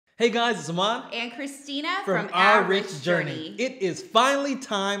Hey guys, it's Aman and Christina from Our Rich Journey. It is finally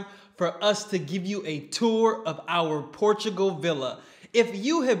time for us to give you a tour of our Portugal villa. If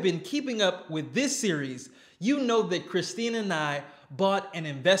you have been keeping up with this series, you know that Christina and I bought an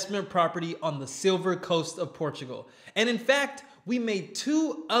investment property on the Silver Coast of Portugal. And in fact, we made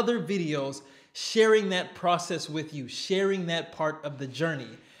 2 other videos sharing that process with you, sharing that part of the journey.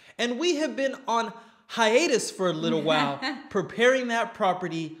 And we have been on hiatus for a little while, preparing that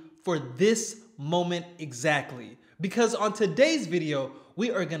property for this moment exactly. Because on today's video, we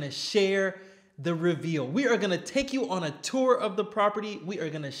are gonna share the reveal. We are gonna take you on a tour of the property. We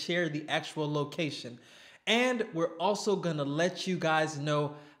are gonna share the actual location. And we're also gonna let you guys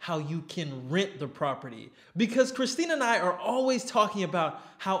know how you can rent the property. Because Christina and I are always talking about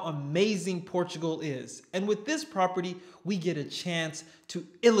how amazing Portugal is. And with this property, we get a chance to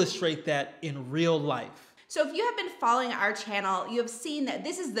illustrate that in real life. So if you have been following our channel, you have seen that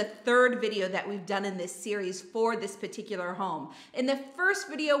this is the 3rd video that we've done in this series for this particular home. In the first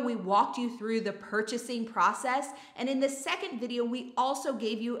video, we walked you through the purchasing process. And in the second video, we also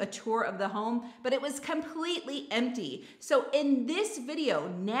gave you a tour of the home, but it was completely empty. So in this video,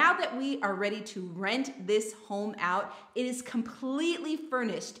 now that we are ready to rent this home out, it is completely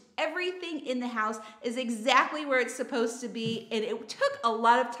furnished. Everything in the house is exactly where it's supposed to be, and it took a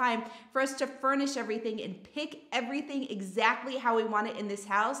lot of time for us to furnish everything and pick everything exactly how we want it in this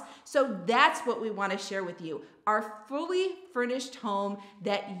house. So that's what we want to share with you, our fully furnished home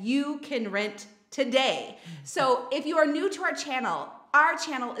that you can rent today. So if you are new to our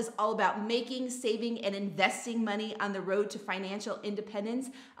channel is all about making, saving, and investing money on the road to financial independence.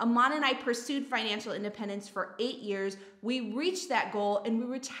 Aman and I pursued financial independence for 8 years. We reached that goal and we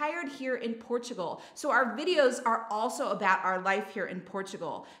retired here in Portugal. So our videos are also about our life here in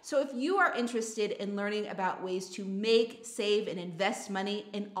Portugal. So if you are interested in learning about ways to make, save, and invest money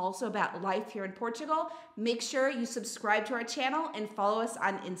and also about life here in Portugal, make sure you subscribe to our channel and follow us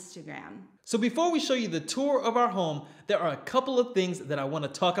on Instagram. So before we show you the tour of our home, there are a couple of things that I want to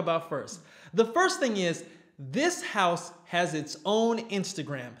talk about first. The first thing is this house has its own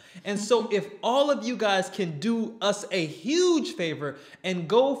Instagram. And so if all of you guys can do us a huge favor and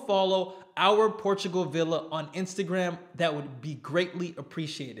go follow our Portugal Villa on Instagram, that would be greatly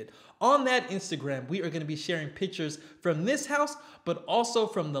appreciated. On that Instagram, we are going to be sharing pictures from this house, but also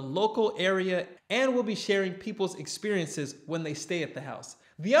from the local area, and we'll be sharing people's experiences when they stay at the house.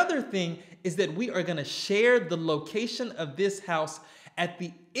 The other thing is that we are gonna share the location of this house at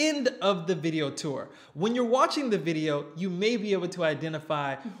the end of the video tour. When you're watching the video, you may be able to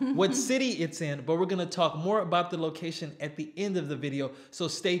identify what city it's in, but we're gonna talk more about the location at the end of the video, so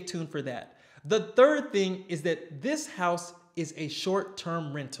stay tuned for that. The third thing is that this house is a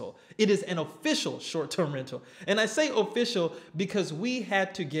short-term rental. It is an official short-term rental. And I say official because we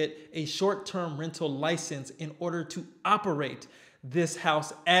had to get a short-term rental license in order to operate this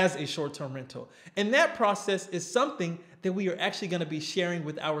house as a short-term rental. And that process is something that we are actually going to be sharing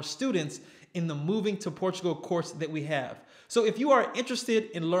with our students in the Moving to Portugal course that we have. So if you are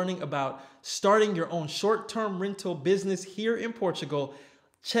interested in learning about starting your own short-term rental business here in Portugal,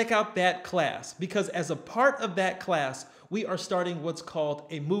 check out that class, because as a part of that class, we are starting what's called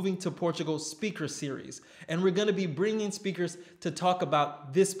a Moving to Portugal speaker series. And we're going to be bringing speakers to talk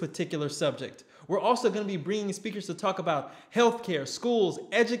about this particular subject. We're also going to be bringing speakers to talk about healthcare, schools,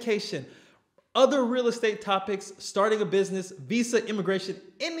 education, other real estate topics, starting a business, visa, immigration,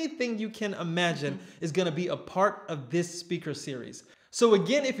 anything you can imagine is going to be a part of this speaker series. So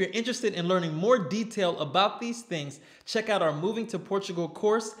again, if you're interested in learning more detail about these things, check out our Moving to Portugal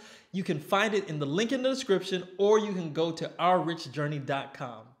course. You can find it in the link in the description, or you can go to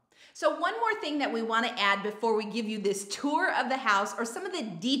ourrichjourney.com. So one more thing that we want to add before we give you this tour of the house are some of the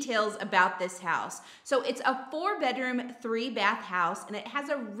details about this house. So it's a 4-bedroom, 3-bath house, and it has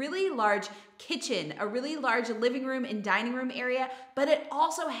a really large kitchen, a really large living room and dining room area, but it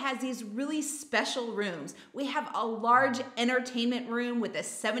also has these really special rooms. We have a large entertainment room with a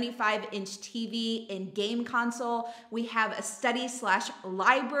 75-inch TV and game console. We have a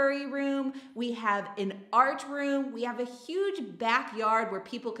study/library room. We have an art room. We have a huge backyard where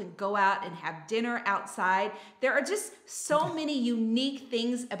people can go out and have dinner outside. There are just so many unique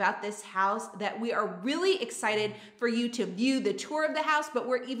things about this house that we are really excited for you to view the tour of the house, but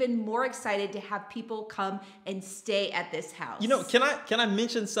we're even more excited to have people come and stay at this house. You know, can I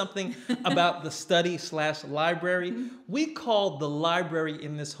mention something about the study/library? We call the library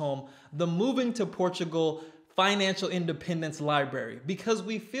in this home the Moving to Portugal Financial Independence Library, because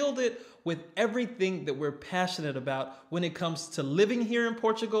we filled it with everything that we're passionate about when it comes to living here in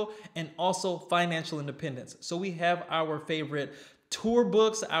Portugal and also financial independence. So we have our favorite tour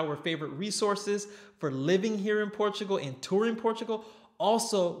books, our favorite resources for living here in Portugal and touring Portugal.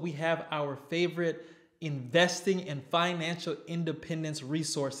 Also, we have our favorite investing and financial independence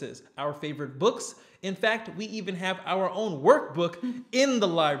resources, our favorite books. In fact, we even have our own workbook in the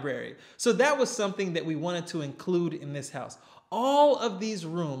library. So that was something that we wanted to include in this house. All of these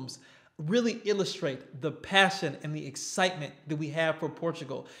rooms really illustrate the passion and the excitement that we have for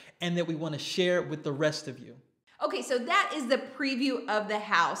Portugal and that we want to share with the rest of you. Okay, so that is the preview of the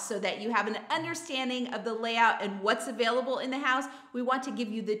house so that you have an understanding of the layout and what's available in the house. We want to give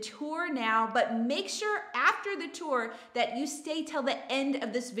you the tour now, but make sure after the tour that you stay till the end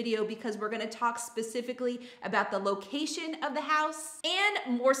of this video because we're gonna talk specifically about the location of the house,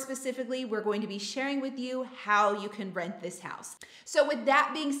 and more specifically, we're going to be sharing with you how you can rent this house. So with that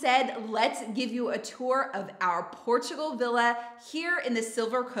being said, let's give you a tour of our Portugal villa here in the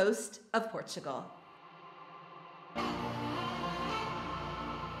Silver Coast of Portugal.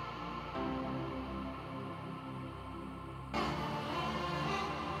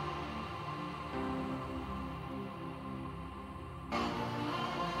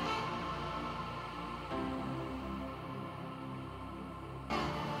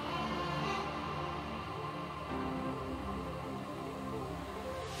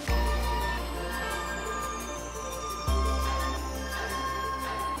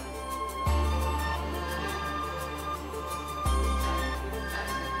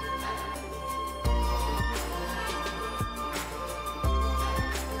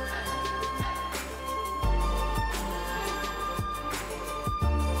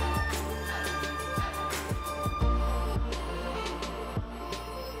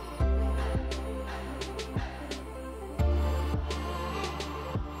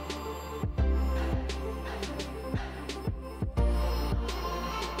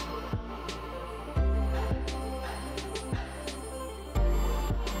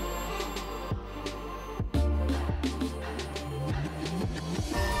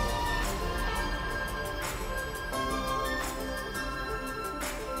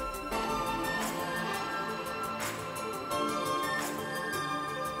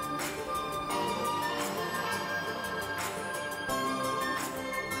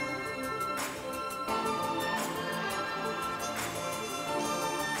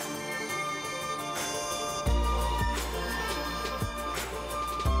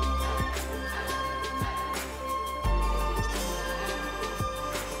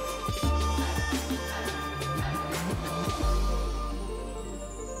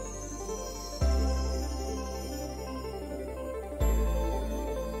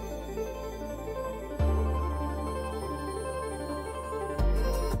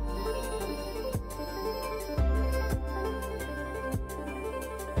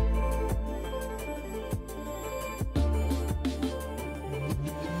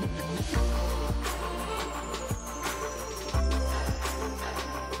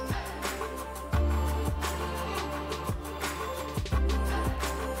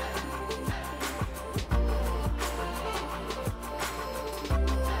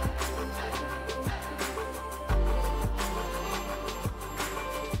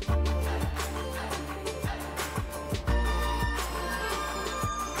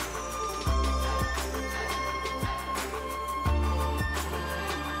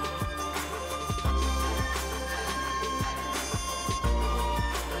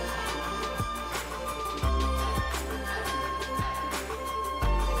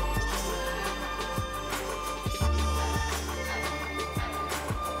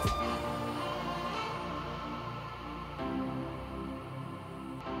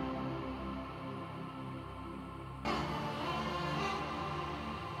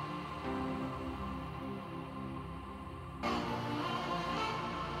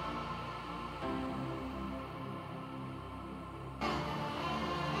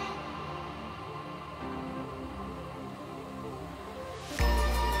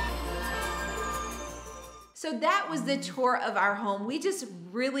 So that was the tour of our home. We just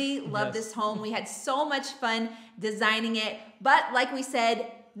really love this home. We had so much fun designing it. But like we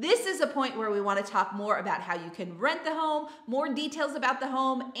said, this is a point where we want to talk more about how you can rent the home, more details about the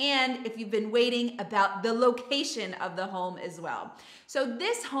home, and if you've been waiting, about the location of the home as well. So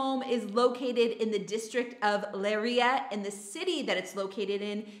this home is located in the district of Leiria, and the city that it's located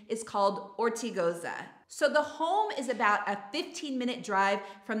in is called Ortigosa. So the home is about a 15-minute drive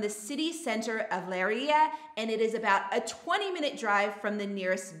from the city center of Leiria, and it is about a 20-minute drive from the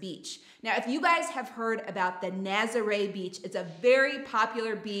nearest beach. Now, if you guys have heard about the Nazaré Beach, it's a very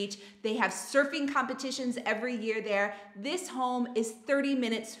popular beach. They have surfing competitions every year there. This home is 30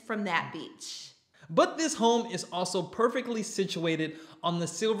 minutes from that beach. But this home is also perfectly situated on the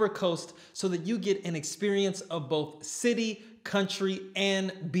Silver Coast so that you get an experience of both city, country,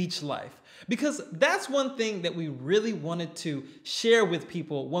 and beach life. Because that's one thing that we really wanted to share with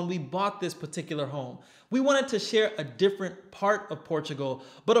people when we bought this particular home. We wanted to share a different part of Portugal,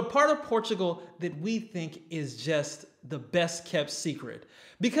 but a part of Portugal that we think is just the best kept secret.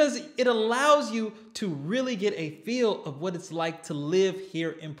 Because it allows you to really get a feel of what it's like to live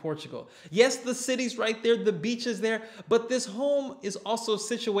here in Portugal. Yes, the city's right there, the beach is there, but this home is also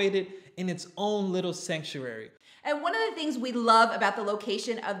situated in its own little sanctuary. And one of the things we love about the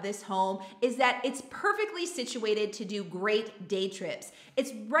location of this home is that it's perfectly situated to do great day trips.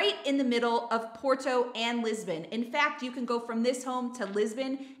 It's right in the middle of Porto and Lisbon. In fact, you can go from this home to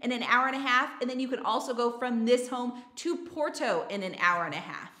Lisbon in an hour and a half, and then you can also go from this home to Porto in an hour and a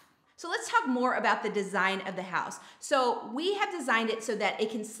half. So let's talk more about the design of the house. So we have designed it so that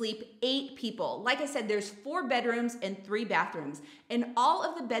it can sleep 8 people. Like I said, there's 4 bedrooms and 3 bathrooms. In all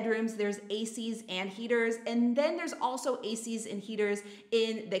of the bedrooms, there's ACs and heaters. And then there's also ACs and heaters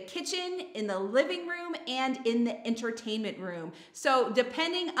in the kitchen, in the living room, and in the entertainment room. So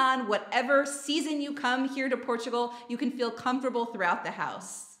depending on whatever season you come here to Portugal, you can feel comfortable throughout the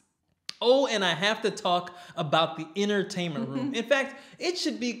house. Oh, and I have to talk about the entertainment room. In fact, it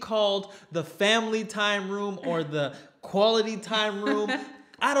should be called the family time room or the quality time room.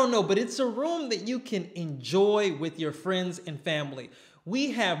 I don't know, but it's a room that you can enjoy with your friends and family. We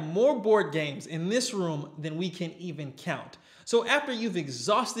have more board games in this room than we can even count. So after you've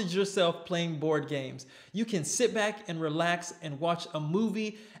exhausted yourself playing board games, you can sit back and relax and watch a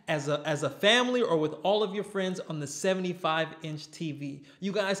movie as a family or with all of your friends on the 75-inch TV.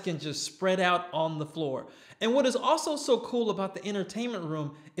 You guys can just spread out on the floor. And what is also so cool about the entertainment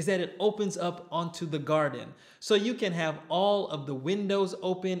room is that it opens up onto the garden. So you can have all of the windows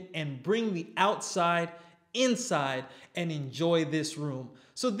open and bring the outside inside and enjoy this room.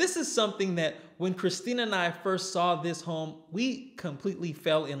 So this is something that when Christina and I first saw this home, we completely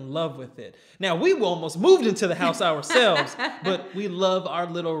fell in love with it. Now, we almost moved into the house ourselves, but we love our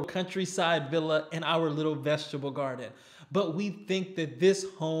little countryside villa and our little vegetable garden. But we think that this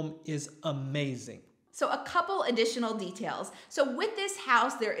home is amazing. So a couple additional details. So with this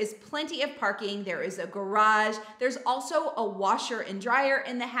house, there is plenty of parking. There is a garage. There's also a washer and dryer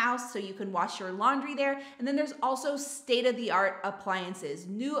in the house, so you can wash your laundry there. And then there's also state-of-the-art appliances,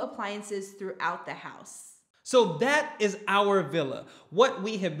 new appliances throughout the house. So that is our villa. What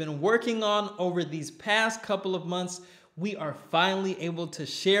we have been working on over these past couple of months, we are finally able to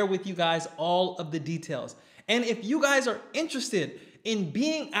share with you guys all of the details. And if you guys are interested in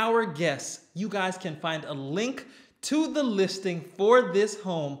being our guests, you guys can find a link to the listing for this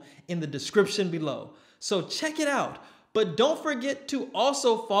home in the description below. So check it out. But don't forget to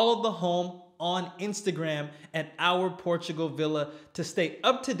also follow the home on Instagram at Our Portugal Villa to stay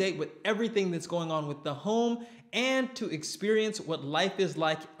up to date with everything that's going on with the home and to experience what life is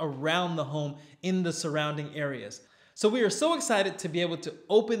like around the home in the surrounding areas. So we are so excited to be able to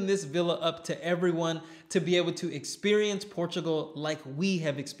open this villa up to everyone, to be able to experience Portugal like we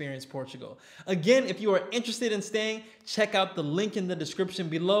have experienced Portugal. Again, if you are interested in staying, check out the link in the description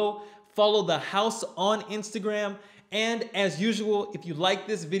below. Follow the house on Instagram. And as usual, if you like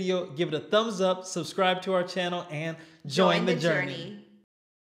this video, give it a thumbs up, subscribe to our channel, and join the journey.